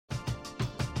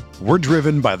We're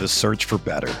driven by the search for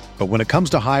better. But when it comes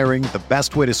to hiring, the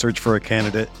best way to search for a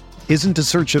candidate isn't to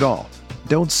search at all.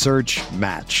 Don't search,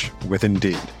 match with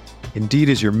Indeed. Indeed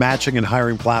is your matching and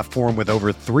hiring platform with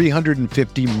over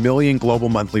 350 million global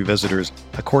monthly visitors,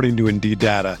 according to Indeed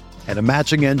data, and a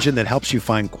matching engine that helps you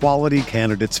find quality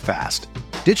candidates fast.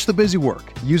 Ditch the busy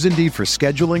work. Use Indeed for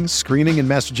scheduling, screening, and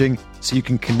messaging so you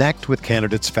can connect with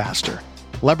candidates faster.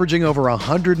 Leveraging over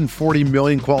 140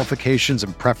 million qualifications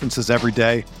and preferences every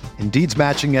day, Indeed's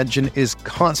matching engine is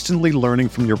constantly learning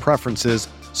from your preferences,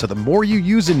 so the more you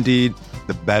use Indeed,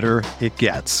 the better it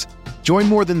gets. Join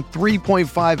more than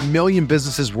 3.5 million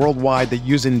businesses worldwide that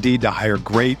use Indeed to hire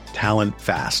great talent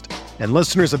fast. And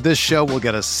listeners of this show will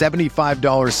get a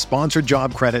 $75 sponsored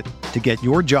job credit to get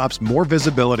your jobs more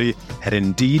visibility at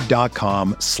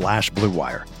Indeed.com/Blue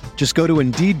Wire. Just go to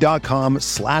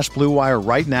Indeed.com/Blue Wire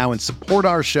right now and support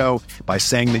our show by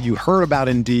saying that you heard about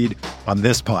Indeed on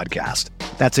this podcast.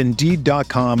 That's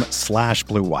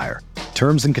Indeed.com/Blue Wire.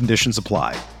 Terms and conditions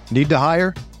apply. Need to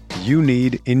hire? You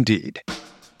need Indeed.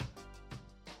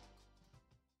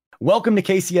 Welcome to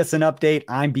KCSN Update.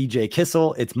 I'm BJ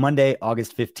Kissel. It's Monday,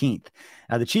 August 15th.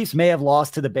 Now, the Chiefs may have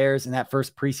lost to the Bears in that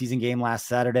first preseason game last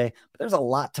Saturday, but there's a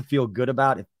lot to feel good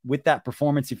about with that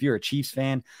performance if you're a Chiefs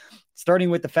fan,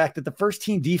 starting with the fact that the first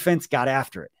team defense got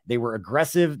after it. They were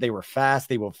aggressive, they were fast,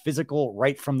 they were physical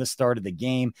right from the start of the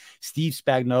game. Steve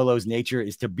Spagnuolo's nature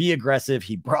is to be aggressive.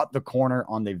 He brought the corner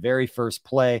on the very first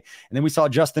play. And then we saw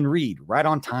Justin Reid right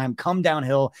on time come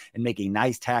downhill and make a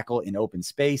nice tackle in open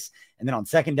space. And then on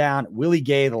second down, Willie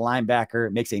Gay, the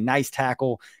linebacker, makes a nice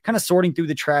tackle, kind of sorting through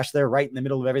the trash there right in the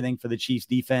middle of everything for the Chiefs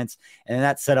defense. And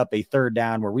that set up a third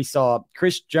down where we saw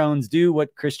Chris Jones do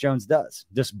what Chris Jones does,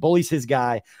 just bullies his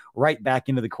guy right back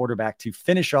into the quarterback to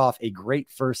finish off a great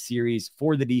first series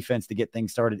for the defense to get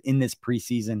things started in this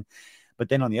preseason. But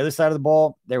then on the other side of the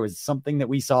ball, there was something that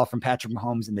we saw from Patrick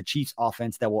Mahomes and the Chiefs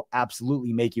offense that will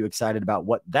absolutely make you excited about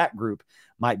what that group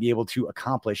might be able to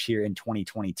accomplish here in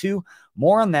 2022.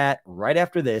 More on that right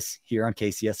after this here on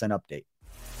KCSN Update.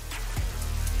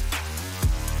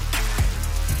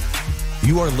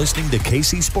 You are listening to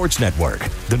KC Sports Network,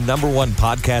 the #1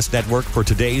 podcast network for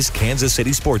today's Kansas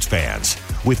City sports fans.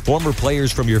 With former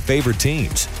players from your favorite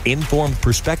teams, informed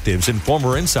perspectives, and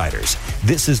former insiders,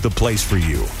 this is the place for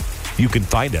you. You can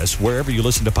find us wherever you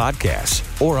listen to podcasts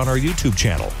or on our YouTube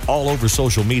channel, all over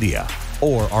social media,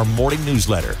 or our morning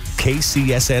newsletter,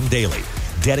 KCSN Daily,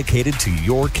 dedicated to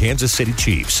your Kansas City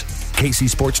Chiefs. KC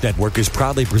Sports Network is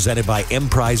proudly presented by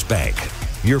Emprise Bank,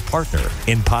 your partner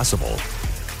in possible.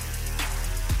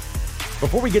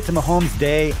 Before we get to Mahomes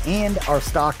Day and our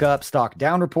stock up, stock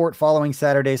down report following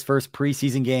Saturday's first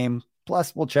preseason game,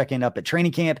 plus we'll check in up at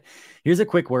training camp, here's a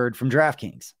quick word from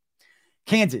DraftKings.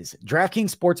 Kansas,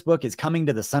 DraftKings Sportsbook is coming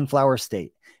to the Sunflower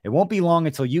State. It won't be long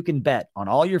until you can bet on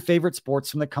all your favorite sports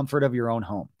from the comfort of your own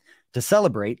home. To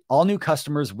celebrate, all new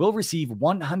customers will receive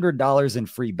 $100 in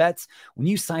free bets when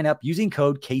you sign up using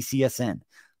code KCSN.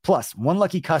 Plus, one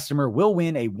lucky customer will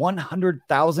win a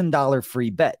 $100,000 free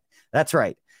bet. That's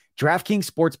right. DraftKings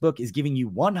Sportsbook is giving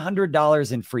you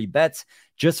 $100 in free bets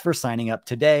just for signing up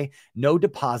today. No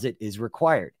deposit is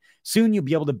required. Soon you'll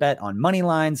be able to bet on money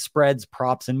lines, spreads,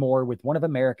 props, and more with one of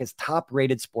America's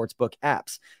top-rated sportsbook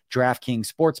apps,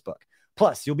 DraftKings Sportsbook.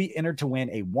 Plus, you'll be entered to win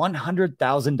a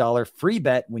 $100,000 free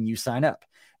bet when you sign up.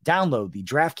 Download the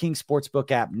DraftKings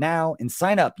Sportsbook app now and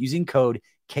sign up using code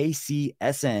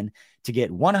KCSN to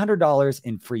get $100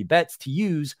 in free bets to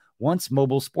use once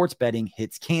mobile sports betting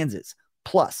hits Kansas.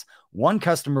 Plus, one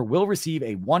customer will receive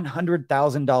a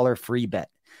 $100,000 free bet.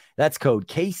 That's code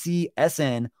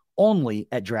KCSN only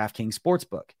at DraftKings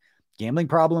Sportsbook. Gambling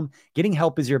problem? Getting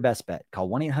help is your best bet. Call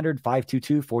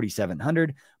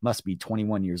 1-800-522-4700. Must be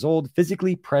 21 years old,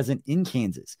 physically present in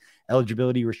Kansas.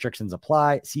 Eligibility restrictions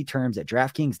apply. See terms at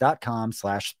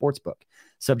DraftKings.com/sportsbook.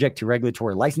 Subject to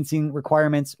regulatory licensing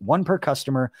requirements. One per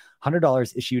customer.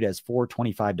 $100 issued as 4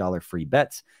 $25 free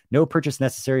bets. No purchase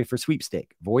necessary for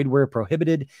sweepstake. Void where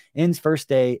prohibited. Ends first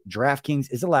day.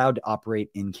 DraftKings is allowed to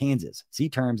operate in Kansas. See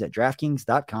terms at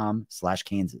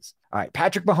DraftKings.com/Kansas. All right,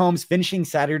 Patrick Mahomes finishing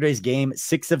Saturday's game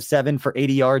 6 of 7 for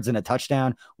 80 yards and a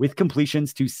touchdown with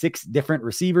completions to 6 different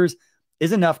receivers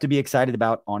is enough to be excited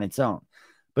about on its own.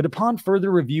 But upon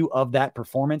further review of that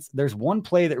performance, there's one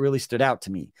play that really stood out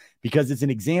to me because it's an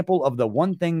example of the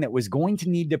one thing that was going to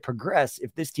need to progress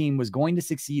if this team was going to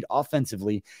succeed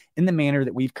offensively in the manner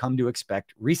that we've come to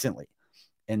expect recently.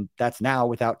 And that's now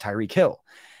without Tyreek Hill.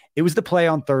 It was the play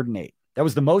on 3rd and 8. That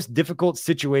was the most difficult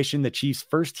situation the Chiefs'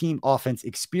 first-team offense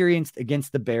experienced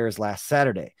against the Bears last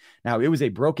Saturday. Now, it was a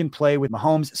broken play with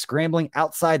Mahomes scrambling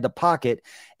outside the pocket,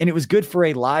 and it was good for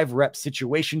a live rep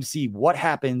situation to see what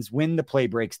happens when the play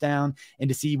breaks down and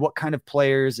to see what kind of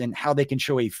players and how they can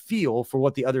show a feel for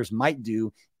what the others might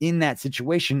do in that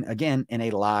situation, again, in a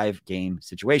live game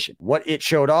situation. What it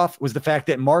showed off was the fact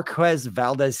that Marquez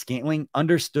Valdes-Scantling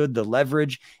understood the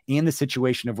leverage and the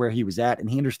situation of where he was at, and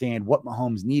he understood what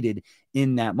Mahomes needed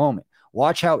in that moment.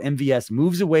 Watch how MVS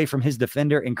moves away from his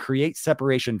defender and creates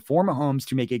separation for Mahomes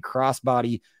to make a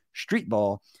crossbody street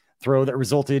ball throw that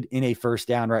resulted in a first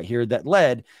down right here that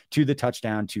led to the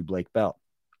touchdown to Blake Bell.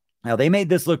 Now, they made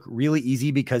this look really easy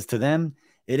because to them,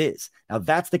 it is. Now,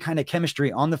 that's the kind of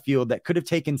chemistry on the field that could have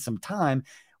taken some time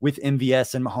with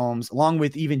MVS and Mahomes, along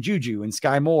with even Juju and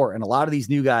Sky Moore and a lot of these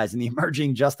new guys and the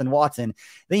emerging Justin Watson.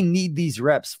 They need these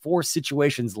reps for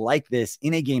situations like this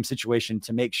in a game situation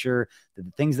to make sure that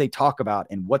the things they talk about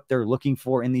and what they're looking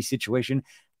for in these situations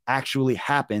actually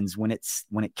happens when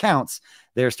it counts.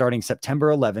 They're starting September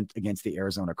 11th against the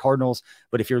Arizona Cardinals.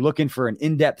 But if you're looking for an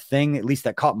in-depth thing, at least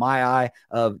that caught my eye,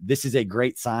 of this is a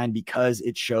great sign because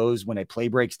it shows when a play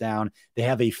breaks down, they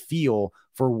have a feel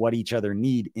for what each other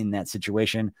need in that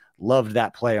situation. Loved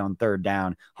that play on third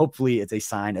down. Hopefully it's a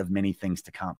sign of many things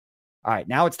to come. All right,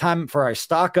 now it's time for our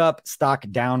stock up, stock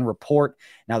down report.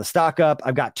 Now the stock up,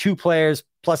 I've got 2 players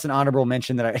plus an honorable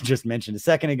mention that I just mentioned a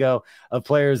second ago of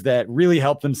players that really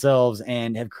helped themselves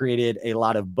and have created a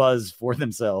lot of buzz for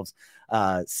themselves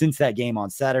since that game on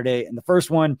Saturday. And the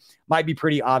first one might be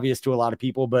pretty obvious to a lot of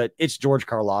people, but it's George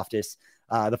Karlaftis,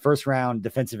 the first round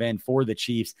defensive end for the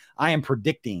Chiefs. I am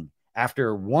predicting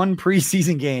after one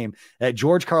preseason game that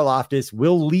George Karlaftis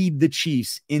will lead the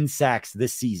Chiefs in sacks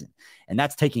this season. And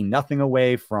that's taking nothing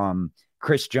away from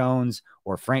Chris Jones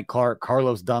or Frank Clark,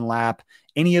 Carlos Dunlap,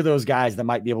 any of those guys that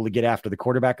might be able to get after the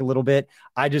quarterback a little bit.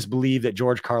 I just believe that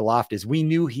George Karlaftis, we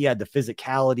knew he had the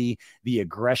physicality, the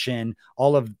aggression,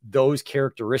 all of those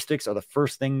characteristics are the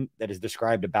first thing that is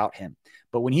described about him.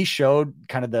 But when he showed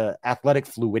kind of the athletic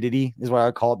fluidity is what I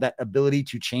would call it, that ability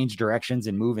to change directions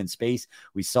and move in space.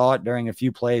 We saw it during a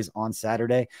few plays on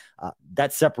Saturday.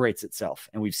 That separates itself.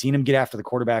 And we've seen him get after the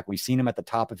quarterback. We've seen him at the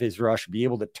top of his rush, be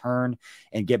able to turn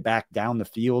and get back down the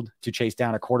field to chase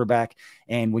down a quarterback.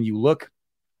 And when you look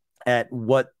at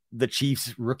what the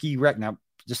Chiefs rookie now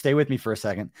just stay with me for a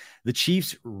second. The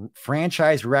Chiefs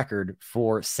franchise record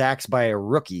for sacks by a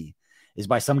rookie is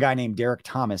by some guy named Derek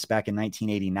Thomas back in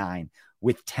 1989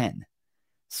 with 10.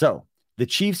 So the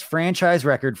Chiefs franchise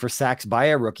record for sacks by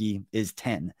a rookie is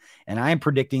 10. And I am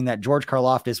predicting that George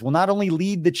Karlaftis will not only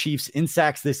lead the Chiefs in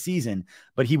sacks this season,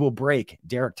 but he will break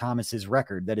Derek Thomas's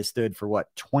record that has stood for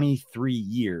 23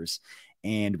 years.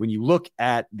 And when you look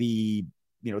at the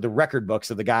record books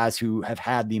of the guys who have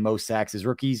had the most sacks as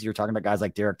rookies, you're talking about guys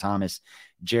like Derek Thomas,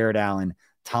 Jared Allen,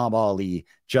 Tom Ali,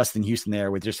 Justin Houston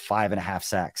there with just 5.5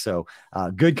 sacks. So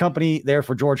good company there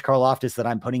for George Karlaftis that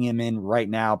I'm putting him in right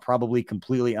now, probably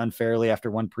completely unfairly after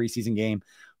one preseason game.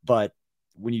 But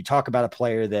when you talk about a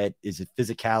player that is a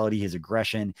physicality, his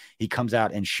aggression, he comes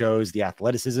out and shows the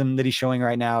athleticism that he's showing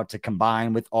right now to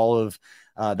combine with all of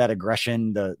that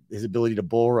aggression, his ability to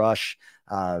bull rush,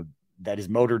 that his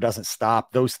motor doesn't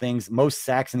stop. Those things, most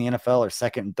sacks in the NFL are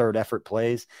second and third effort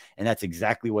plays. And that's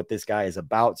exactly what this guy is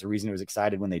about. It's the reason I was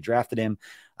excited when they drafted him.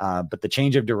 But the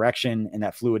change of direction and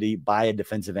that fluidity by a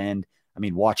defensive end, I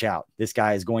mean, watch out. This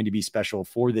guy is going to be special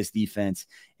for this defense.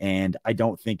 And I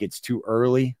don't think it's too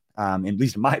early, at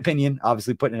least in my opinion,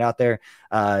 obviously putting it out there,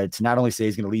 to not only say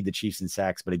he's going to lead the Chiefs in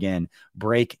sacks, but again,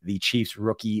 break the Chiefs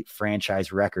rookie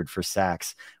franchise record for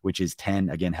sacks, which is 10,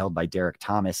 again, held by Derek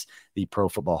Thomas, the Pro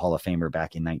Football Hall of Famer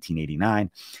back in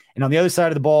 1989. And on the other side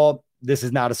of the ball, this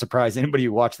is not a surprise to anybody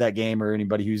who watched that game or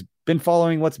anybody who's been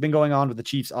following what's been going on with the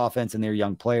Chiefs offense and their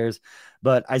young players.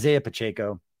 But Isaiah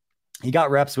Pacheco, he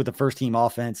got reps with the first team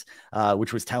offense,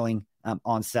 which was telling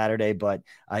on Saturday, but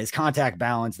his contact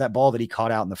balance, that ball that he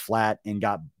caught out in the flat and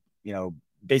got,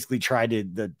 basically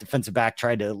the defensive back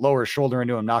tried to lower his shoulder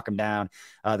into him, knock him down.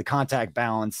 The contact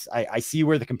balance, I see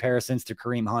where the comparisons to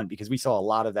Kareem Hunt, because we saw a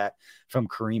lot of that from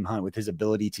Kareem Hunt with his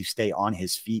ability to stay on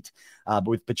his feet. But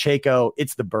with Pacheco,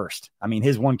 it's the burst. I mean,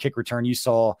 his one kick return, you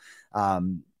saw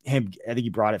him, I think he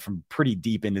brought it from pretty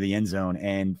deep into the end zone,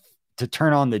 and to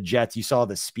turn on the jets. You saw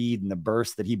the speed and the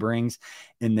burst that he brings.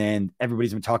 And then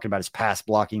everybody's been talking about his pass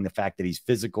blocking, the fact that he's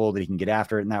physical, that he can get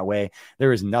after it in that way.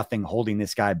 There is nothing holding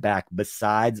this guy back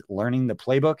besides learning the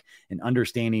playbook and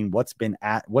understanding what's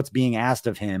being asked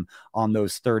of him on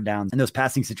those third downs and those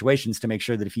passing situations, to make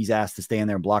sure that if he's asked to stay in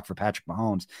there and block for Patrick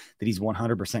Mahomes, that he's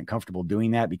 100% comfortable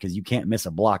doing that, because you can't miss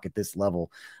a block at this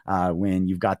level when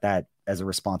you've got that as a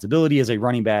responsibility as a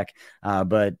running back.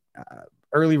 But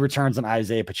early returns on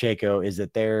Isaiah Pacheco is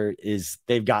that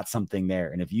they've got something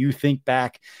there. And if you think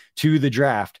back to the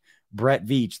draft, Brett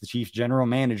Veach, the Chiefs general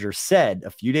manager, said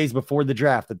a few days before the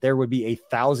draft that there would be a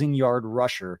 1,000-yard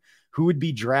rusher who would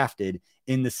be drafted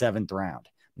in the 7th round.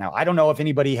 Now, I don't know if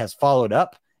anybody has followed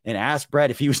up and asked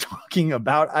Brett if he was talking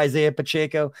about Isaiah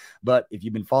Pacheco, but if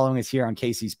you've been following us here on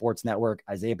KC Sports Network,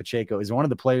 Isaiah Pacheco is one of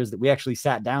the players that we actually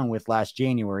sat down with last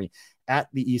January at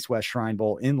the East West Shrine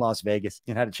Bowl in Las Vegas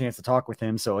and had a chance to talk with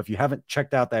him. So if you haven't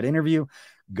checked out that interview,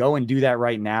 go and do that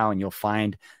right now, and you'll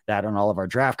find that on all of our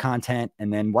draft content.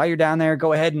 And then while you're down there,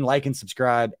 go ahead and like and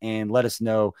subscribe and let us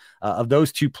know of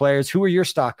those two players, who are your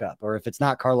stock up, or if it's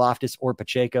not Karlaftis or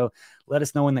Pacheco, let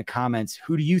us know in the comments,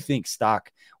 who do you think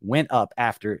stock went up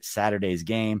after Saturday's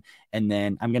game? And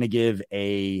then I'm going to give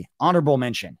a honorable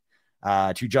mention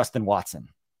to Justin Watson.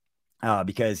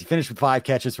 Because he finished with 5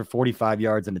 catches for 45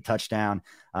 yards and a touchdown.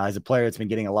 As a player that's been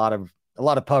getting a lot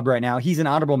of pub right now. He's an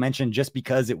honorable mention just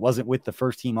because it wasn't with the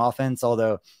first team offense,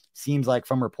 although seems like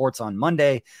from reports on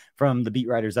Monday from the beat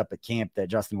writers up at camp that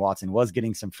Justin Watson was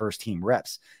getting some first team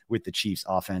reps with the Chiefs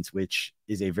offense, which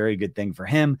is a very good thing for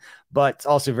him. But it's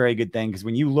also a very good thing because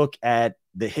when you look at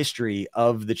the history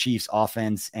of the Chiefs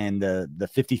offense and the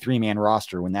 53-man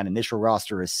roster, when that initial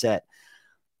roster is set,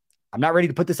 I'm not ready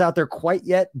to put this out there quite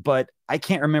yet, but I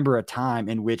can't remember a time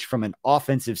in which, from an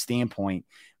offensive standpoint,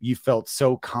 you felt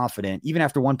so confident, even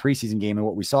after one preseason game and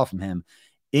what we saw from him,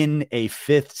 in a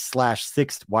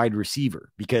 5th/6th wide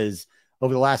receiver. Because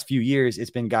over the last few years,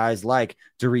 it's been guys like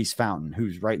Daurice Fountain,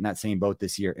 who's right in that same boat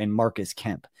this year, and Marcus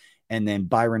Kemp, and then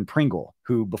Byron Pringle,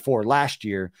 who before last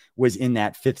year was in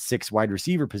that 5th/6th wide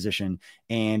receiver position.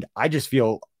 And I just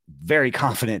feel very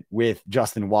confident with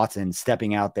Justin Watson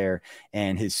stepping out there,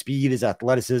 and his speed, his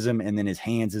athleticism, and then his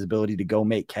hands, his ability to go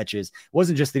make catches. It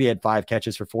wasn't just that he had 5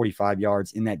 catches for 45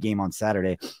 yards in that game on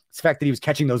Saturday. It's the fact that he was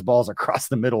catching those balls across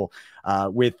the middle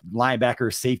with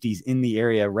linebackers, safeties in the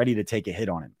area ready to take a hit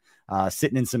on him.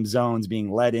 Sitting in some zones, being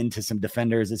led into some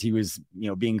defenders as he was,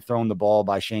 being thrown the ball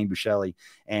by Shane Buechele,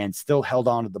 and still held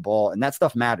on to the ball. And that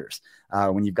stuff matters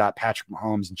when you've got Patrick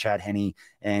Mahomes and Chad Henne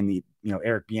and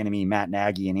Eric Bieniemy, Matt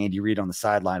Nagy, and Andy Reid on the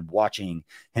sideline, watching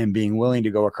him being willing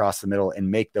to go across the middle and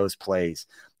make those plays.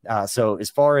 So as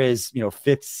far as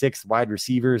 5th, 6th wide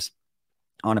receivers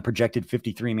on a projected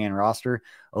 53-man roster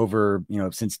over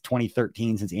since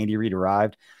 2013, since Andy Reid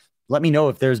arrived, let me know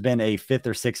if there's been a 5th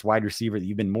or 6th wide receiver that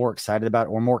you've been more excited about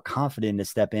or more confident to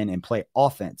step in and play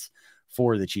offense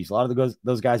for the Chiefs. A lot of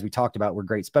those guys we talked about were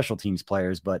great special teams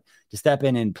players, but to step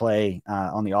in and play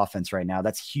on the offense right now,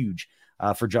 that's huge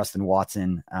for Justin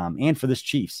Watson and for this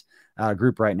Chiefs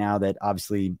group right now. That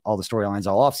obviously all the storylines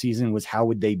all offseason was, how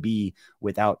would they be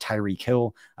without Tyreek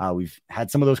Hill? We've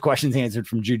had some of those questions answered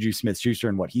from Juju Smith-Schuster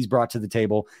and what he's brought to the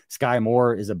table. Sky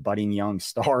Moore is a budding young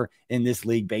star in this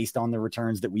league based on the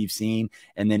returns that we've seen.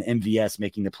 And then MVS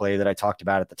making the play that I talked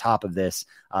about at the top of this.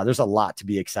 There's a lot to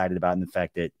be excited about in the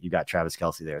fact that you got Travis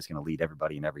Kelce there is going to lead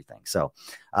everybody and everything. So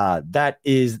that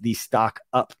is the stock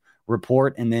up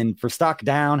report. And then for stock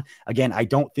down, again, I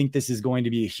don't think this is going to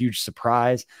be a huge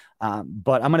surprise,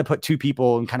 but I'm going to put 2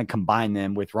 people and kind of combine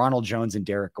them with Ronald Jones and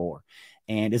Derek Gore.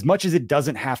 And as much as it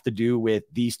doesn't have to do with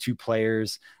these 2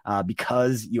 players,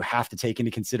 because you have to take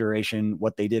into consideration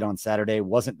what they did on Saturday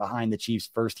wasn't behind the Chiefs'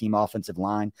 first team offensive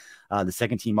line. The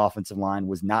second team offensive line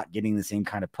was not getting the same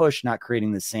kind of push, not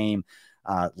creating the same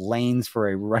lanes for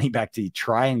a running back to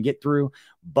try and get through.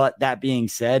 But that being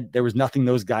said, there was nothing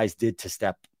those guys did to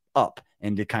step up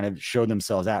and to kind of show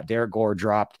themselves out. Derek Gore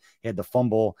dropped, he had the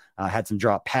fumble, had some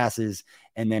drop passes,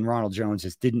 and then Ronald Jones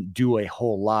just didn't do a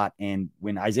whole lot. And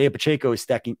when Isaiah Pacheco is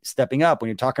stepping up, when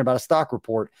you're talking about a stock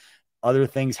report, other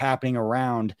things happening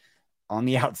around on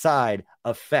the outside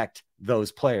affect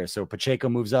those players. So Pacheco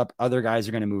moves up, other guys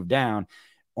are going to move down.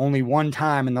 Only one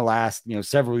time in the last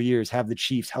several years have the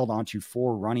Chiefs held on to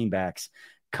 4 running backs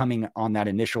coming on that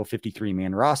initial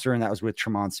 53-man roster, and that was with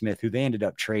Tremont Smith, who they ended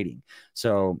up trading.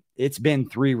 So it's been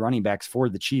 3 running backs for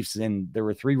the Chiefs, and there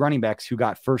were 3 running backs who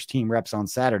got first-team reps on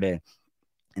Saturday,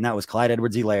 and that was Clyde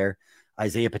Edwards-Helaire,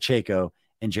 Isaiah Pacheco,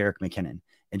 and Jerick McKinnon.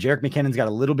 And Jerick McKinnon's got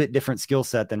a little bit different skill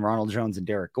set than Ronald Jones and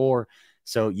Derek Gore,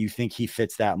 so you think he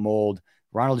fits that mold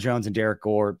Ronald Jones and Derek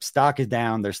Gore, stock is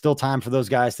down. There's still time for those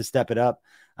guys to step it up.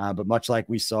 But much like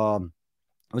we saw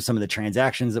with some of the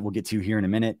transactions that we'll get to here in a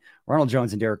minute, Ronald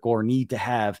Jones and Derek Gore need to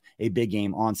have a big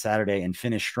game on Saturday and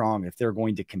finish strong if they're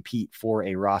going to compete for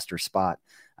a roster spot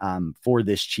for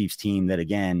this Chiefs team that,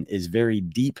 again, is very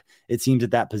deep, it seems,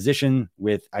 at that position,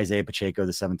 with Isaiah Pacheco,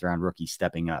 the 7th-round rookie,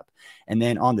 stepping up. And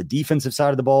then on the defensive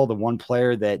side of the ball, the one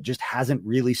player that just hasn't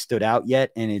really stood out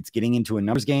yet, and it's getting into a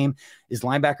numbers game, is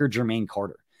linebacker Jermaine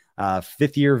Carter.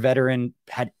 Fifth-year veteran,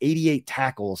 had 88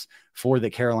 tackles for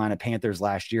the Carolina Panthers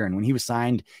last year. And when he was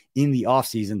signed in the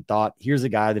offseason, thought, here's a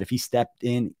guy that if he stepped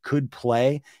in could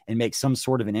play and make some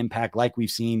sort of an impact, like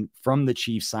we've seen from the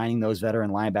Chiefs signing those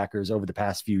veteran linebackers over the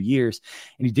past few years.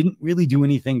 And he didn't really do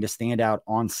anything to stand out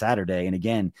on Saturday. And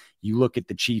again, you look at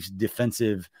the Chiefs'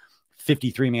 defensive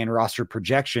 53-man roster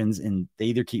projections, and they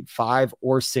either keep 5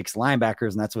 or 6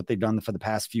 linebackers, and that's what they've done for the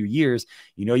past few years.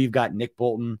 You know, you've got Nick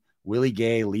Bolton, Willie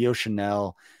Gay, Leo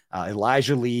Chanel,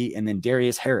 Elijah Lee, and then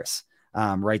Darius Harris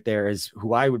right there is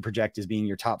who I would project as being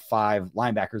your top 5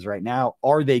 linebackers right now.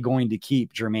 Are they going to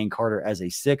keep Jermaine Carter as a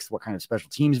 6th? What kind of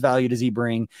special teams value does he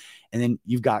bring? And then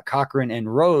you've got Cochran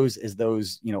and Rose as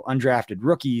those, undrafted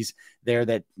rookies there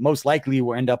that most likely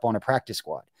will end up on a practice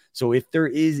squad. So if there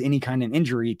is any kind of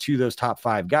injury to those top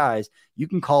 5 guys, you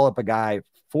can call up a guy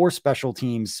for special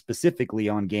teams specifically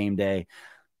on game day.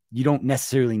 You don't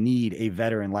necessarily need a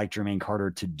veteran like Jermaine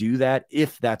Carter to do that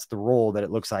if that's the role that it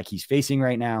looks like he's facing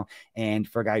right now. And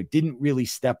for a guy who didn't really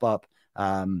step up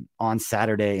on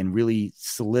Saturday and really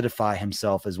solidify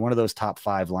himself as one of those top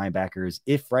 5 linebackers,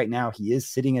 if right now he is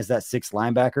sitting as that 6th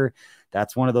linebacker,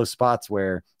 that's one of those spots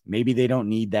where maybe they don't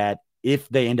need that. If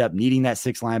they end up needing that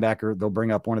 6th linebacker, they'll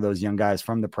bring up one of those young guys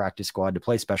from the practice squad to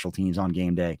play special teams on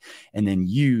game day and then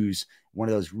use one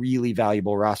of those really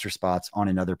valuable roster spots on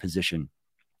another position,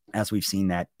 as we've seen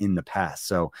that in the past.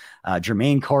 So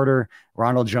Jermaine Carter,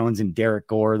 Ronald Jones, and Derek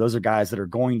Gore, those are guys that are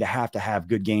going to have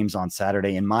good games on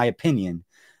Saturday, in my opinion,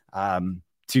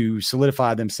 to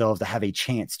solidify themselves to have a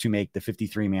chance to make the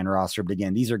 53-man roster. But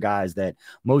again, these are guys that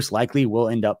most likely will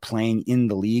end up playing in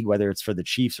the league, whether it's for the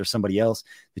Chiefs or somebody else.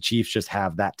 The Chiefs just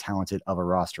have that talented of a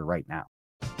roster right now.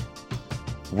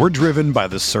 We're driven by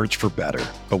the search for better.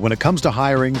 But when it comes to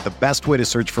hiring, the best way to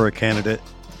search for a candidate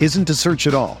isn't to search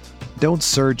at all. Don't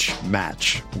search,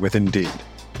 match with Indeed.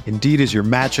 Indeed is your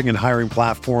matching and hiring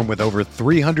platform with over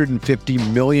 350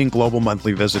 million global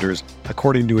monthly visitors,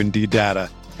 according to Indeed data,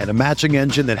 and a matching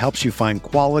engine that helps you find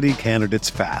quality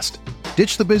candidates fast.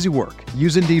 Ditch the busy work.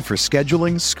 Use Indeed for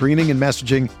scheduling, screening, and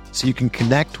messaging so you can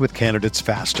connect with candidates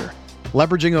faster.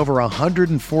 Leveraging over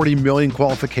 140 million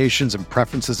qualifications and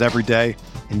preferences every day,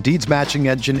 Indeed's matching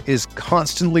engine is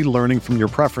constantly learning from your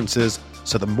preferences,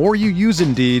 so the more you use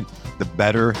Indeed, the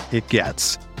better it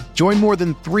gets. Join more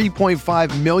than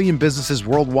 3.5 million businesses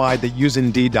worldwide that use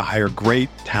Indeed to hire great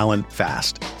talent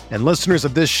fast. And listeners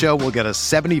of this show will get a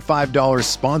 $75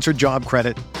 sponsored job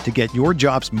credit to get your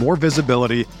jobs more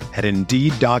visibility at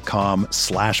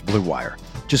Indeed.com/Blue Wire.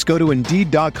 Just go to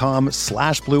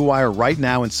Indeed.com/Blue Wire right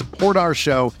now and support our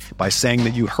show by saying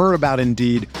that you heard about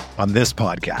Indeed on this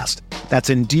podcast. That's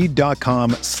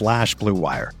Indeed.com/Blue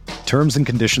Wire. Terms and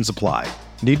conditions apply.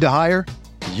 Need to hire?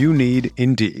 You need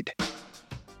Indeed.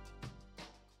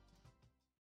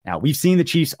 Now, we've seen the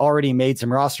Chiefs already made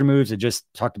some roster moves. I just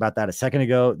talked about that a second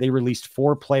ago. They released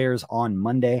 4 players on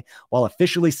Monday while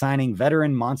officially signing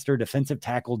veteran monster defensive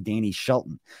tackle Danny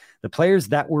Shelton. The players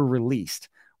that were released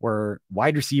were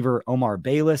wide receiver Omar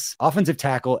Bayless, offensive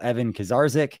tackle Evan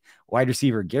Kazarzik, wide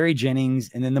receiver Gary Jennings,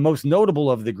 and then the most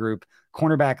notable of the group,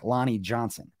 cornerback Lonnie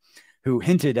Johnson, who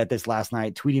hinted at this last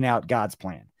night, tweeting out God's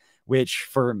plan, which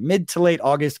for mid to late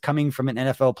August, coming from an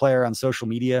NFL player on social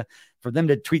media, for them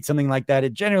to tweet something like that,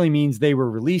 it generally means they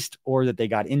were released or that they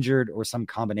got injured or some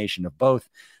combination of both.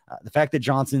 The fact that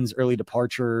Johnson's early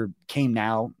departure came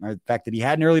now, or the fact that he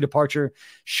had an early departure,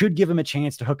 should give him a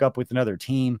chance to hook up with another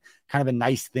team. Kind of a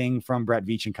nice thing from Brett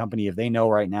Veach and company. If they know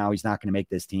right now he's not going to make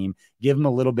this team, give him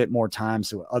a little bit more time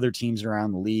so other teams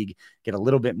around the league get a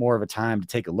little bit more of a time to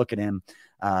take a look at him,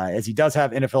 as he does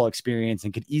have NFL experience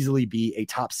and could easily be a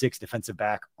top 6 defensive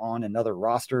back on another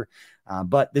roster.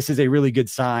 But this is a really good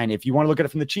sign. If you want to look at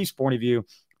it from the Chiefs' point of view,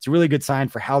 it's a really good sign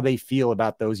for how they feel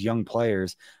about those young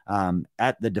players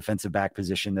at the defensive back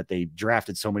position, that they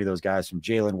drafted so many of those guys, from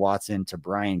Jalen Watson to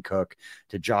Brian Cook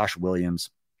to Josh Williams.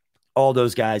 All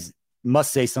those guys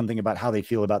must say something about how they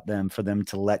feel about them for them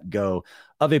to let go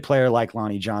of a player like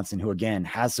Lonnie Johnson, who again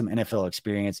has some NFL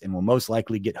experience and will most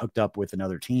likely get hooked up with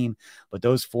another team. But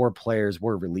those 4 players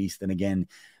were released. And again,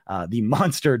 the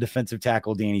monster defensive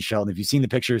tackle Danny Shelton, if you've seen the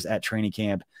pictures at training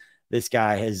camp, this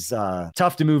guy is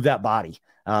tough to move that body.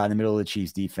 in the middle of the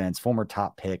Chiefs defense. Former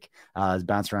top pick, has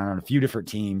bounced around on a few different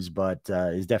teams, but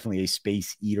is definitely a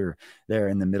space eater there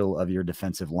in the middle of your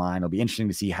defensive line. It'll be interesting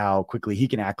to see how quickly he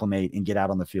can acclimate and get out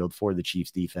on the field for the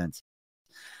Chiefs defense.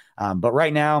 But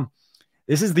right now,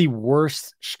 this is the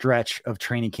worst stretch of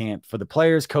training camp for the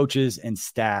players, coaches, and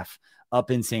staff up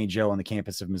in St. Joe on the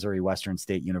campus of Missouri Western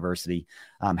State University.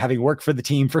 Having worked for the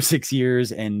team for 6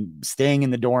 years and staying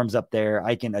in the dorms up there,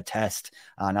 I can attest,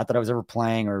 not that I was ever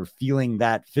playing or feeling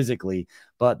that physically,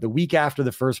 but the week after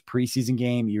the first preseason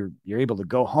game, you're able to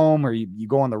go home or you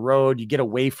go on the road, you get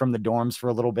away from the dorms for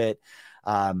a little bit.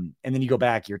 And then you go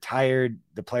back, you're tired.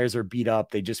 The players are beat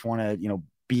up. They just want to,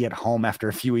 be at home after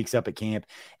a few weeks up at camp.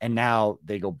 And now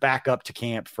they go back up to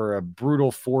camp for a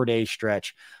brutal 4-day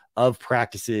stretch of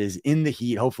practices in the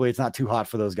heat. Hopefully it's not too hot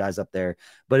for those guys up there,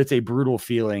 but it's a brutal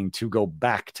feeling to go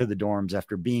back to the dorms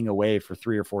after being away for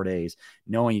 3 or 4 days,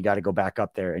 knowing you got to go back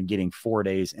up there and getting 4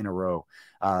 days in a row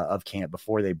of camp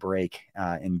before they break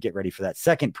and get ready for that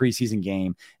second preseason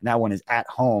game. And that one is at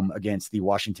home against the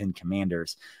Washington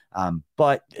Commanders.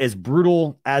 But as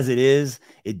brutal as it is,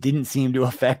 it didn't seem to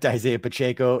affect Isaiah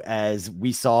Pacheco, as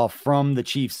we saw from the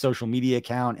Chiefs social media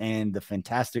account and the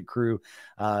fantastic crew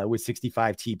with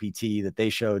 65 TPT that they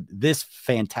showed this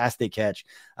fantastic catch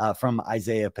from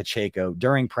Isaiah Pacheco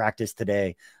during practice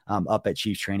today up at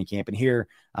Chiefs training camp. And here,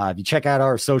 if you check out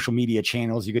our social media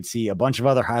channels, you could see a bunch of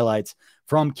other highlights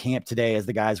from camp today as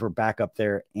the guys were back up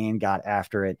there and got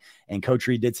after it. And Coach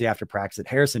Reed did say after practice that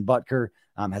Harrison Butker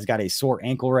has got a sore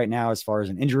ankle right now as far as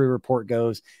an injury report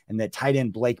goes, and that tight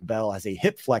end Blake Bell has a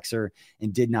hip flexor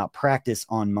and did not practice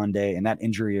on Monday. And that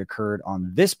injury occurred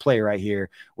on this play right here,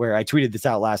 where I tweeted this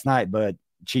out last night, but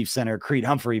Chiefs center Creed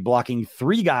Humphrey blocking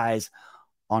 3 guys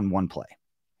on 1 play.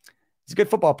 He's a good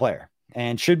football player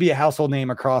and should be a household name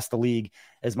across the league,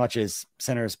 as much as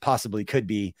centers possibly could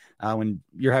be. When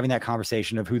you're having that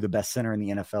conversation of who the best center in the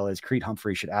NFL is, Creed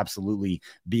Humphrey should absolutely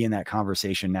be in that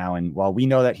conversation now. And while we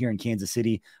know that here in Kansas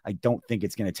City, I don't think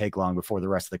it's going to take long before the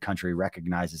rest of the country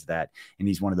recognizes that. And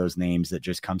he's one of those names that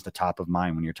just comes to top of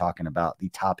mind when you're talking about the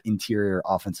top interior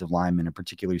offensive linemen, and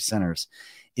particularly centers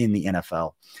in the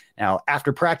NFL. Now,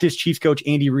 after practice, Chiefs coach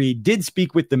Andy Reid did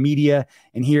speak with the media,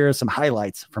 and here are some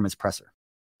highlights from his presser.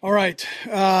 All right.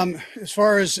 As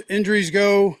far as injuries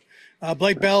go,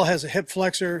 Blake Bell has a hip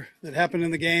flexor that happened in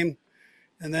the game.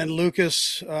 And then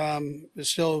Lucas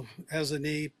still has a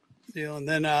knee deal. And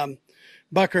then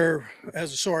Butker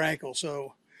has a sore ankle.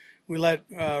 So we let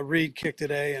Reed kick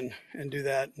today and do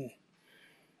that and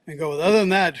go with it. Other than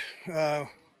that,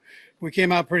 we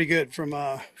came out pretty good from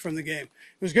the game.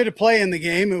 It was good to play in the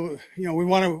game.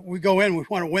 We go in, we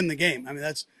want to win the game. I mean,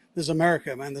 this is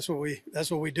America, man. That's what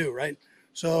we do, right?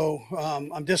 So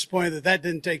I'm disappointed that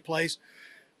didn't take place,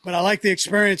 but I like the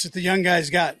experience that the young guys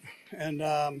got,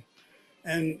 and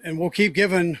we'll keep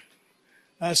giving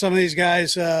some of these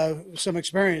guys some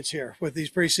experience here with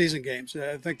these preseason games.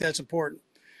 I think that's important.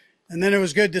 And then it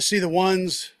was good to see the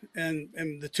ones and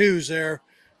the twos there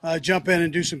jump in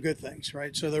and do some good things,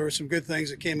 right? So there were some good things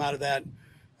that came out of that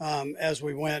as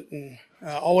we went, and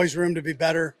always room to be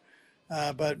better,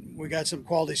 but we got some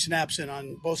quality snaps in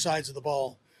on both sides of the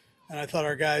ball. And I thought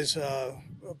our guys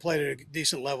played at a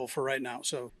decent level for right now.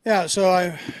 So, yeah,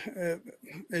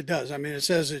 it does. I mean, it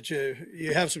says that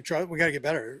you have some trouble. We got to get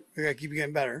better. We got to keep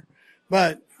getting better.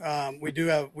 But we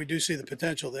do see the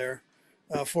potential there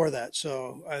for that.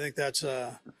 So I think that's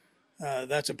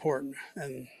important.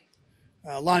 And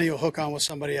Lonnie will hook on with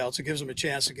somebody else. It gives him a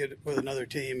chance to get with another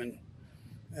team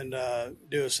and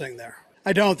do his thing there.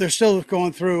 I don't. They're still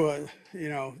going through,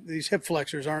 these hip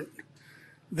flexors aren't.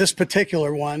 This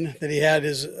particular one that he had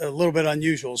is a little bit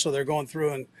unusual, so they're going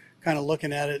through and kind of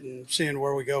looking at it and seeing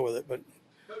where we go with it. But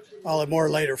I'll have more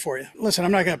later for you. Listen,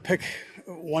 I'm not going to pick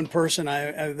one person.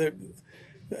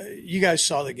 You guys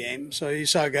saw the game, so you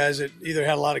saw guys that either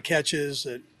had a lot of catches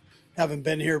that haven't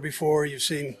been here before. You've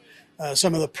seen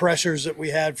some of the pressures that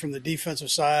we had from the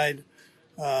defensive side,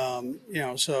 and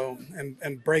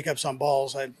breakups on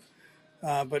balls.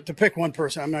 But to pick one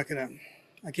person,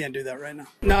 I can't do that right now.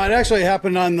 No, it actually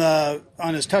happened on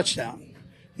his touchdown.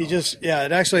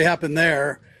 It actually happened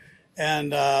there,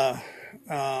 and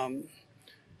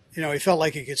he felt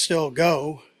like he could still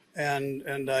go, and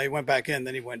he went back in.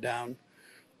 Then he went down.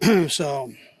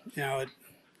 So,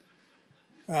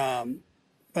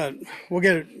 but we'll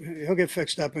get it. He'll get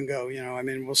fixed up and go.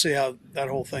 We'll see how that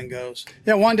whole thing goes.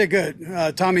 Yeah, Juan did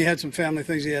good. Tommy had some family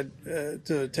things he had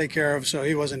to take care of, so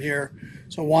he wasn't here.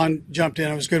 So Juan jumped in.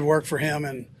 It was good work for him,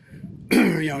 and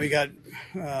he got.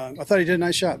 I thought he did a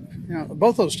nice job.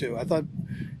 Both those two. I thought,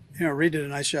 Reed did a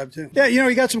nice job too. Yeah,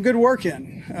 he got some good work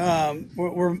in.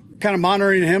 We're kind of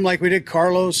monitoring him like we did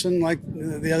Carlos and like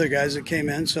the other guys that came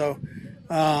in. So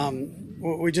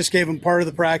we just gave him part of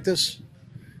the practice.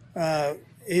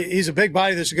 He's a big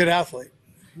body that's a good athlete,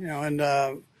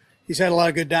 and he's had a lot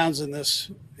of good downs in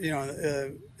this,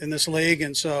 in this league.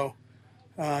 And so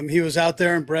he was out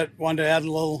there, and Brett wanted to add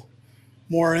a little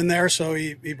more in there, so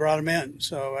he brought him in.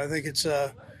 So I think it's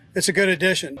a good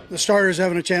addition. The starters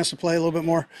having a chance to play a little bit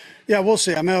more. Yeah, we'll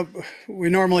see. We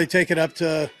normally take it up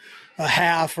to a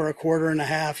half or a quarter and a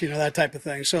half, that type of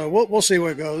thing. So we'll see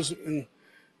where it goes. And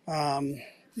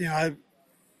I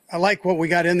like what we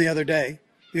got in the other day.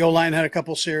 The O-line had a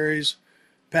couple series,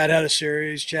 Pat had a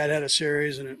series, Chad had a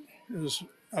series, and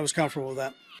I was comfortable with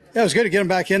that. Yeah, it was good to get him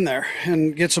back in there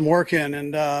and get some work in.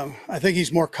 And I think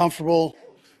he's more comfortable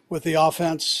with the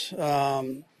offense.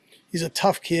 He's a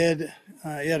tough kid.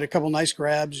 He had a couple nice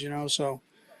grabs, so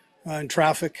in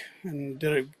traffic, and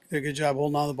did a good job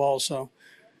holding on to the ball. So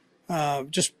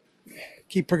just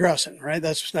keep progressing, right?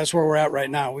 That's where we're at right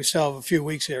now. We still have a few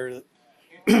weeks here that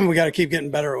we got to keep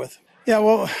getting better with. Yeah,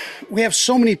 well, we have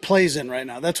so many plays in right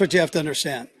now. That's what you have to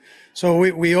understand. So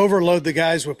we overload the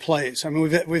guys with plays. I mean,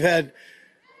 we've had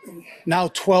now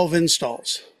 12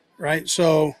 installs, right?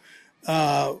 So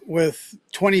with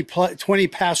 20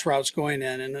 pass routes going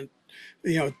in,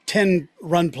 and 10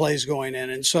 run plays going in,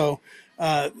 and so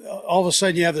all of a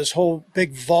sudden you have this whole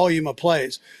big volume of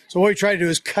plays. So what we try to do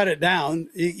is cut it down.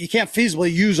 You can't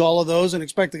feasibly use all of those and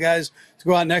expect the guys to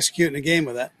go out and execute in a game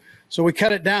with that. So we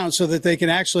cut it down so that they can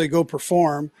actually go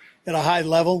perform at a high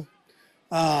level,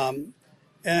 and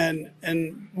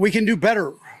we can do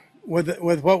better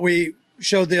with what we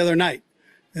showed the other night.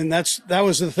 And that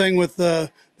was the thing with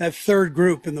that third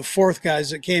group and the fourth guys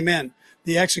that came in.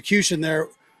 The execution there,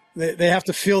 they have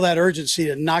to feel that urgency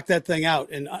to knock that thing out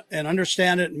and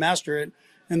understand it and master it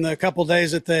in the couple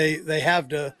days that they have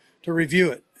to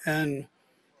review it. And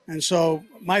so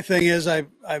my thing is,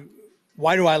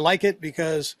 why do I like it?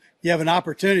 Because you have an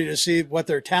opportunity to see what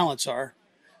their talents are.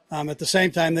 At the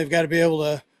same time, they've got to be able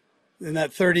to, in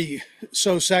that 30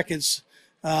 so seconds,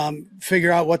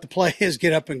 figure out what the play is,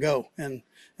 get up and go, and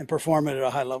perform it at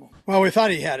a high level. Well, we thought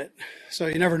he had it, so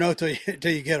you never know till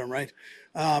you get him, right?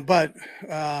 But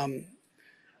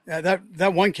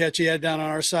that one catch he had down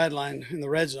on our sideline in the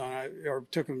red zone, or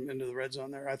took him into the red zone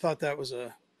there, I thought that was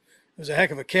a heck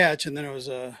of a catch, and then it was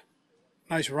a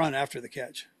nice run after the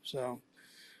catch. So,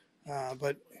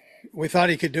 but we thought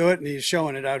he could do it, and he's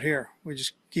showing it out here. We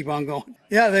just keep on going.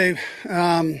 Yeah,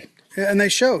 and they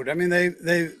showed. I mean,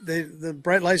 the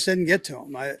bright lights didn't get to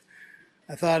him. I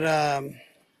thought, the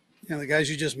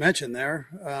guys you just mentioned there,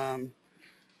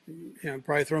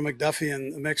 probably throw McDuffie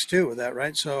in the mix too with that,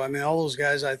 right? So, I mean, all those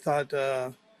guys, I thought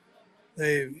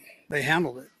they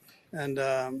handled it and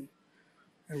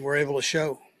were able to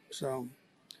show. So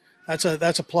that's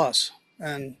a plus.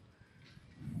 And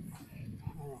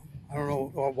I don't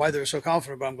know why they're so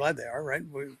confident, but I'm glad they are, right?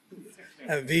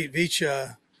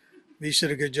 Veach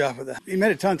did a good job with that. He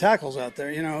made a ton of tackles out there.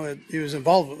 He was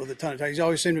involved with a ton of tackles. He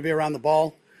always seemed to be around the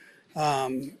ball.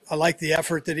 I like the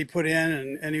effort that he put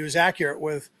in, and he was accurate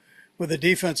with the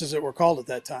defenses that were called at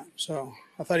that time. So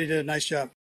I thought he did a nice job.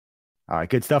 All right,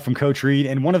 good stuff from Coach Reed.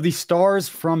 And one of the stars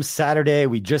from Saturday,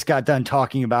 we just got done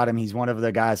talking about him. He's one of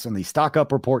the guys from the Stock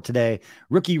Up report today,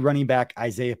 rookie running back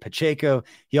Isaiah Pacheco.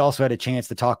 He also had a chance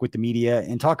to talk with the media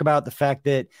and talk about the fact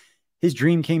that his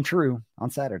dream came true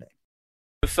on Saturday.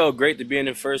 It felt great to be in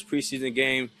the first preseason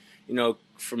game,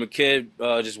 from a kid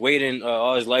just waiting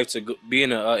all his life to be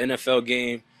in an NFL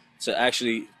game, to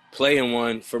actually play in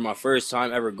one for my first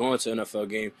time ever going to an NFL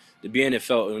game. To be in it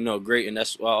felt, great, and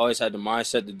that's what I always had the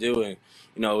mindset to do, and,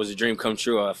 it was a dream come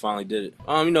true. I finally did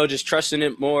it. Just trusting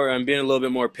it more and being a little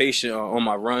bit more patient on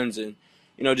my runs, and,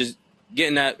 just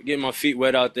getting my feet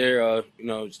wet out there,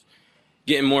 just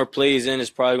getting more plays in is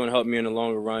probably going to help me in the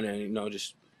longer run, and,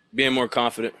 just being more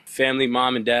confident. Family,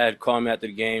 mom and dad called me after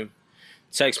the game.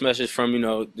 Text message from,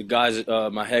 the guys,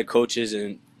 my head coaches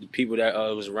and the people that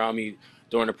was around me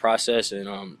during the process. And,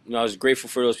 I was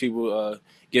grateful for those people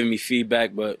giving me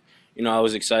feedback, but, I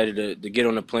was excited to get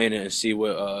on the plane and see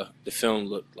what the film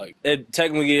looked like. It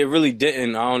really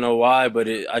didn't. I don't know why, but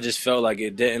I just felt like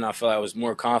it didn't. I felt like I was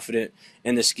more confident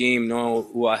in the scheme, knowing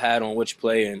who I had on which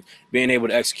play, and being able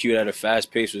to execute at a fast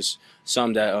pace was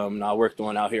something that I worked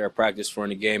on out here at practice for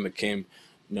in the game. It came,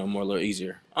 more a little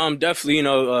easier. Definitely,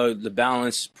 the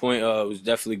balance point was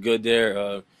definitely good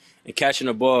there. And catching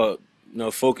the ball,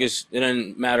 focus. It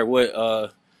didn't matter what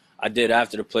I did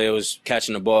after the play. It was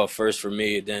catching the ball first for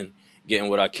me, then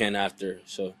getting what I can after.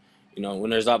 So, when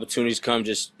there's opportunities come,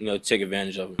 just, take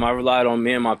advantage of them. I relied on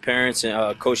me and my parents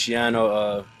and Coach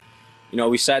Shiano.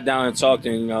 We sat down and talked,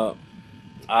 and,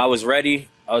 I was ready.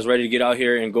 I was ready to get out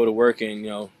here and go to work,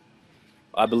 and,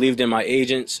 I believed in my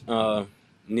agents,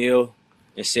 Neil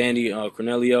and Sandy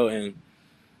Cornelio, and,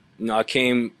 I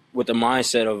came with the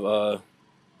mindset of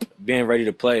being ready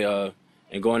to play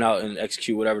and going out and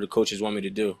execute whatever the coaches want me to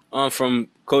do. From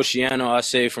Coach Shiano, I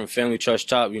say from Family Trust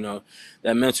Top,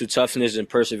 that mental toughness and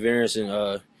perseverance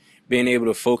and being able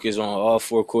to focus on all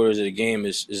 4 quarters of the game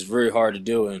is very hard to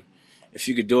do. And if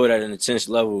you could do it at an intense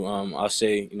level, I'll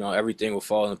say, everything will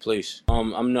fall in place.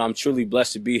 I'm truly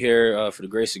blessed to be here for the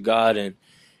grace of God. And,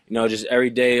 just every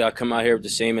day I come out here with the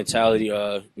same mentality,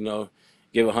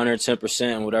 give 110%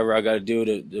 and whatever I got to do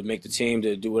to make the team,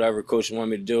 to do whatever coach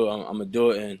want me to do, I'm going to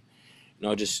do it. And,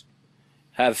 just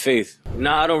have faith.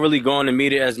 I don't really go on the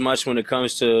media as much when it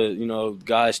comes to,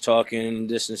 guys talking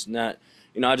this and that.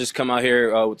 I just come out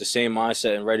here with the same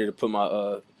mindset and ready to put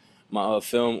my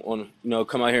film on,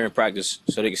 come out here and practice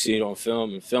so they can see it on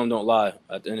film. And film don't lie.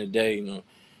 At the end of the day,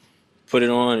 put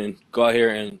it on and go out here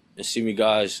and see me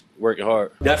guys working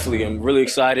hard. Definitely, I'm really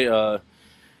excited.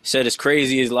 Said it's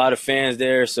crazy. There's a lot of fans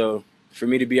there. So for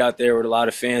me to be out there with a lot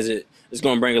of fans, it's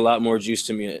going to bring a lot more juice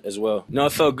to me as well.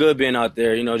 It felt good being out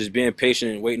there, just being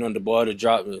patient and waiting on the ball to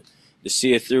drop, to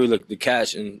see it through, the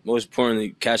catch, and most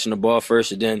importantly, catching the ball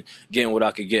first and then getting what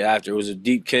I could get after. It was a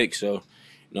deep kick, so,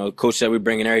 coach said we're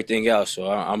bringing everything out, so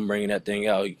I'm bringing that thing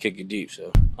out. You kick it deep,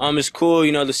 so. It's cool,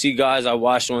 to see guys I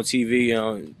watched on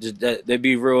TV, just they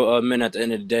be real men at the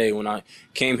end of the day. When I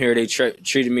came here, they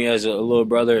treated me as a little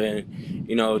brother and,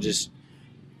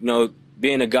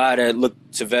 being a guy that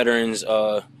looked to veterans,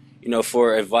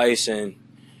 for advice and,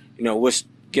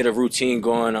 get a routine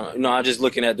going. I'm just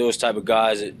looking at those type of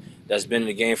guys that's been in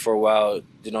the game for a while,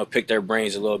 pick their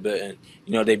brains a little bit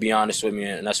and, they be honest with me,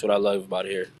 and that's what I love about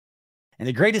it here. And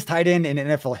the greatest tight end in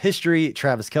NFL history,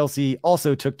 Travis Kelce,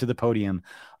 also took to the podium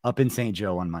up in St.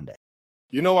 Joe on Monday.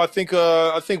 I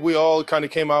think we all kind of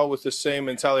came out with the same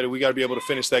mentality. We got to be able to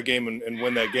finish that game and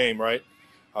win that game, right?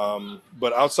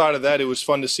 But outside of that, it was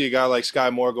fun to see a guy like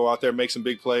Sky Moore go out there and make some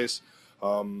big plays.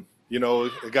 A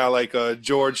guy like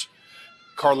George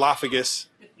Karlaftis,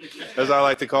 as I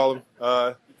like to call him,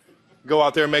 go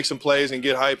out there and make some plays and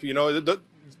get hype.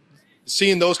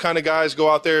 Seeing those kind of guys go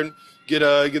out there and get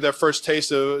their first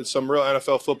taste of some real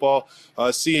NFL football,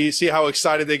 see how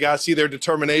excited they got, see their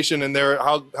determination and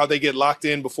how they get locked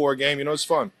in before a game. It's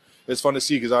fun. It's fun to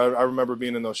see because I remember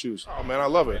being in those shoes. Oh, man, I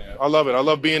love it. I love it. I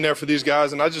love being there for these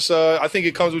guys. And I think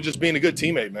it comes with just being a good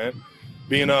teammate, man.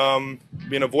 Being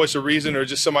a voice of reason or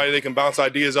just somebody they can bounce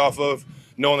ideas off of,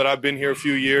 knowing that I've been here a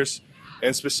few years.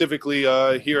 And specifically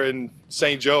here in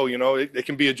St. Joe, it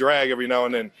can be a drag every now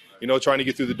and then, trying to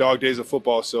get through the dog days of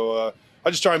football. So I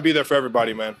just try and be there for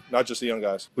everybody, man, not just the young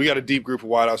guys. We got a deep group of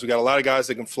wideouts. We got a lot of guys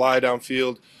that can fly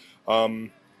downfield.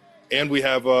 And we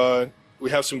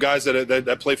have some guys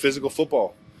that play physical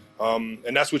football.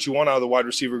 And that's what you want out of the wide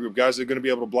receiver group. Guys that are going to be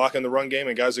able to block in the run game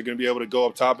and guys that are going to be able to go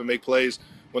up top and make plays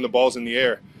when the ball's in the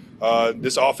air.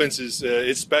 This offense is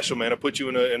it's special, man. It puts you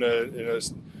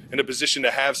in a position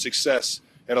to have success.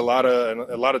 And a lot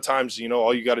of times,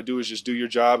 all you got to do is just do your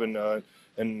job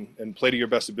and play to your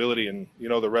best ability, and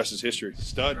the rest is history.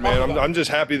 Stud, man. I'm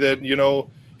just happy that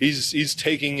he's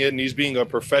taking it and he's being a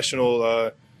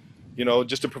professional.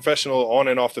 Just a professional on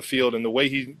and off the field, and the way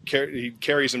he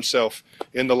carries himself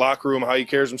in the locker room, how he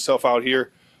carries himself out here,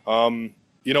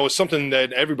 it's something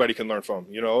that everybody can learn from,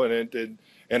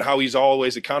 and how he's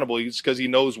always accountable. It's because he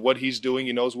knows what he's doing.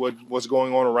 He knows what's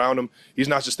going on around him. He's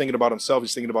not just thinking about himself.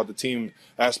 He's thinking about the team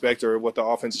aspect or what the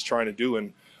offense is trying to do.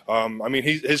 And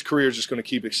his career is just going to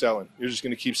keep excelling. You're just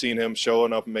going to keep seeing him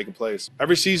showing up and making plays.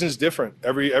 Every season is different.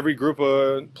 Every group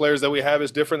of players that we have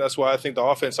is different. That's why I think the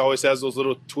offense always has those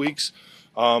little tweaks.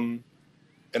 And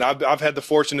I've had the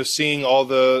fortune of seeing all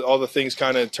the things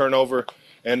kind of turn over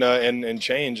and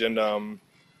change. And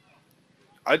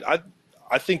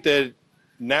I think that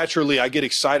naturally I get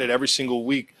excited every single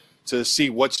week to see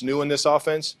what's new in this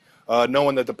offense,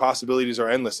 knowing that the possibilities are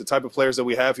endless. The type of players that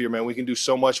we have here, man, we can do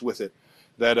so much with it.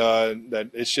 That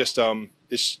it's just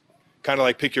it's kind of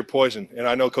like pick your poison, and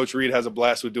I know Coach Reed has a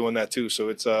blast with doing that too. So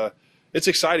it's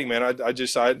exciting, man.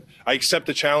 I accept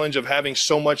the challenge of having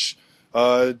so much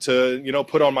to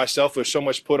put on myself. There's so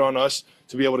much put on us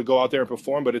to be able to go out there and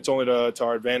perform, but it's only to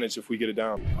our advantage if we get it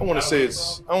down. I want to say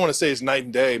it's night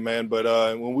and day, man.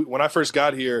 But when I first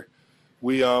got here,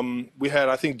 we had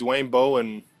I think Dwayne Bowe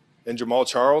and Jamal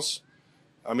Charles.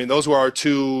 I mean, those were our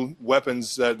two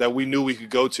weapons that we knew we could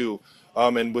go to.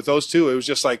 And with those two, it was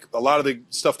just like a lot of the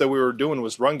stuff that we were doing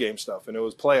was run game stuff, and it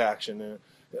was play action. And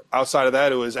outside of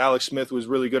that, it was Alex Smith was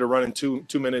really good at running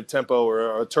two-minute tempo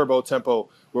or a turbo tempo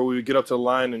where we would get up to the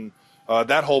line, and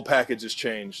that whole package has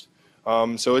changed.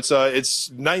 So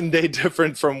it's night and day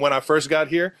different from when I first got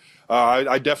here.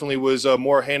 I definitely was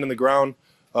more hand in the ground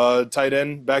tight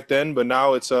end back then, but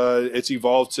now it's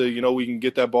evolved to, we can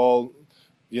get that ball,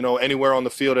 anywhere on the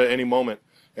field at any moment.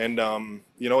 And,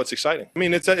 it's exciting. I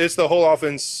mean, it's the whole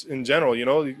offense in general,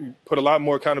 you put a lot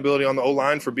more accountability on the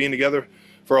O-line for being together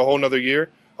for a whole nother year,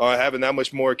 having that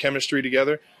much more chemistry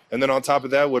together. And then on top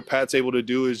of that, what Pat's able to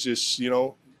do is just,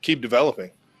 keep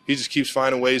developing. He just keeps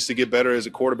finding ways to get better as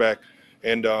a quarterback.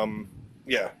 And,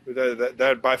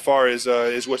 that by far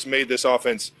is what's made this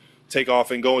offense take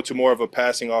off and go into more of a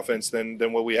passing offense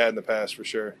than what we had in the past, for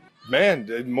sure. Man,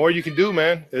 the more you can do,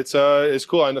 man. It's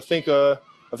cool. And I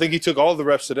think he took all the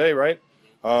reps today, right?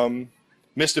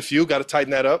 Missed a few, got to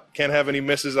tighten that up. Can't have any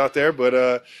misses out there. But,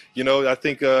 I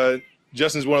think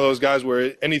Justin's one of those guys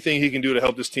where anything he can do to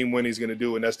help this team win, he's going to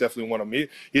do, and that's definitely one of them.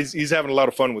 He's having a lot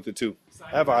of fun with it, too.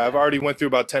 I've already went through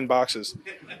about 10 boxes.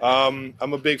 I'm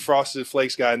a big Frosted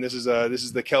Flakes guy, and this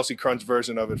is the Kelsey Crunch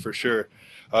version of it for sure.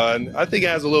 And I think it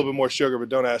has a little bit more sugar, but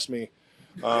don't ask me.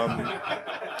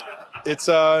 It's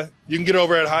you can get it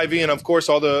over at Hy-Vee, and of course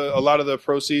a lot of the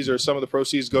proceeds or some of the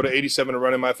proceeds go to 87 to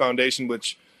Run in My Foundation,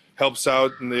 which helps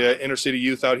out in the inner city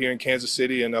youth out here in Kansas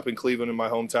City and up in Cleveland in my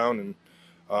hometown. And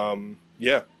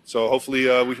so hopefully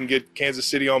we can get Kansas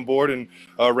City on board and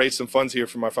raise some funds here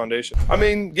for my foundation. I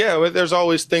mean, there's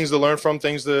always things to learn from,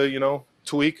 things to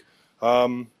tweak.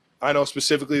 I know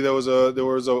specifically there was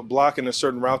a block in a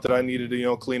certain route that I needed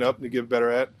to clean up to get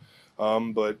better at.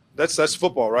 But that's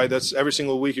football, right? That's every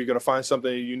single week you're going to find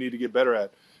something you need to get better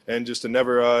at, and just to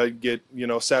never get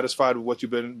satisfied with what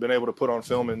you've been able to put on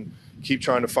film, and keep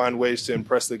trying to find ways to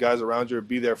impress the guys around you or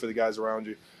be there for the guys around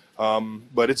you.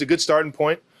 But it's a good starting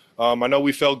point. I know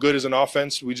we felt good as an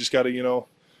offense. We just got to,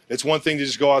 it's one thing to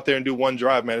just go out there and do one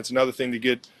drive, man. It's another thing to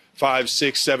get 5,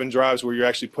 6, 7 drives where you're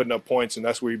actually putting up points, and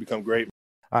that's where you become great.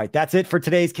 All right, that's it for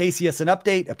today's KCSN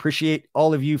update. Appreciate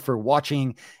all of you for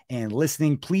watching and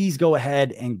listening. Please go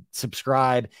ahead and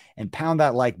subscribe and pound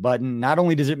that like button. Not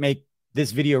only does it make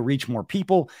this video reach more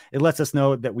people, it lets us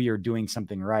know that we are doing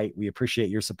something right. We appreciate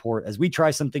your support as we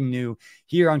try something new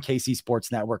here on KC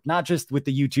Sports Network, not just with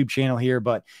the YouTube channel here,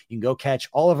 but you can go catch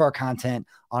all of our content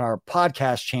on our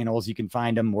podcast channels. You can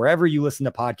find them wherever you listen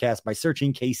to podcasts by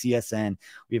searching KCSN.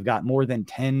 We've got more than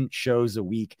 10 shows a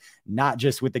week, not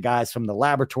just with the guys from the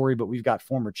laboratory, but we've got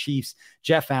former Chiefs,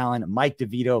 Jeff Allen, Mike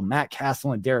DeVito, Matt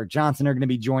Castle, and Derek Johnson are going to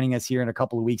be joining us here in a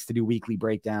couple of weeks to do weekly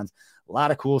breakdowns. A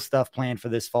lot of cool stuff planned for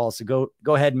this fall. So go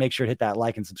ahead and make sure to hit that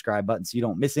like and subscribe button so you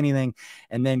don't miss anything.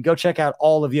 And then go check out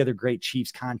all of the other great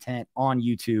Chiefs content on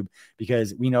YouTube,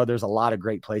 because we know there's a lot of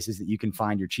great places that you can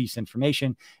find your Chiefs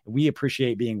information. We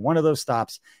appreciate being one of those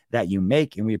stops that you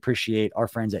make, and we appreciate our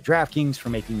friends at DraftKings for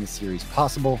making this series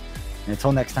possible. And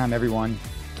until next time, everyone,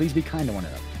 please be kind to one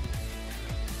another.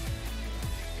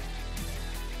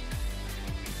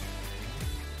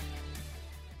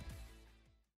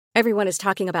 Everyone is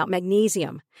talking about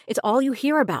magnesium. It's all you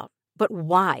hear about. But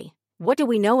why? What do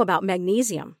we know about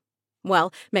magnesium?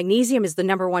 Well, magnesium is the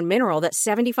 #1 mineral that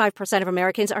 75% of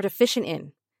Americans are deficient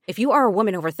in. If you are a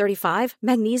woman over 35,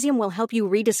 magnesium will help you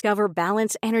rediscover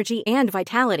balance, energy, and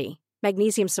vitality.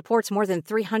 Magnesium supports more than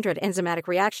 300 enzymatic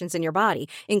reactions in your body,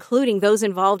 including those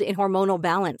involved in hormonal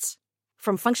balance.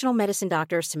 From functional medicine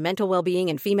doctors to mental well-being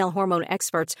and female hormone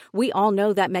experts, we all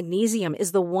know that magnesium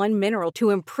is the one mineral to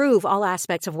improve all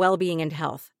aspects of well-being and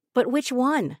health. But which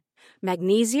one?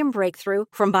 Magnesium Breakthrough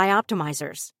from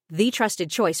Bioptimizers, the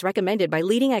trusted choice recommended by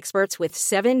leading experts with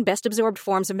 7 best-absorbed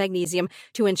forms of magnesium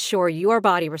to ensure your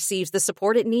body receives the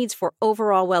support it needs for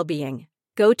overall well-being.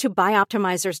 Go to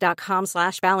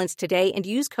bioptimizers.com/balance today and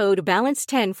use code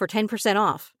BALANCE10 for 10%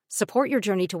 off. Support your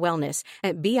journey to wellness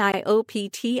at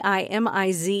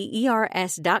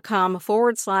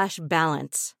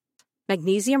bioptimizers.com/balance.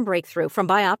 Magnesium Breakthrough from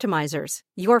Bioptimizers,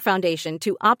 your foundation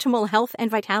to optimal health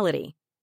and vitality.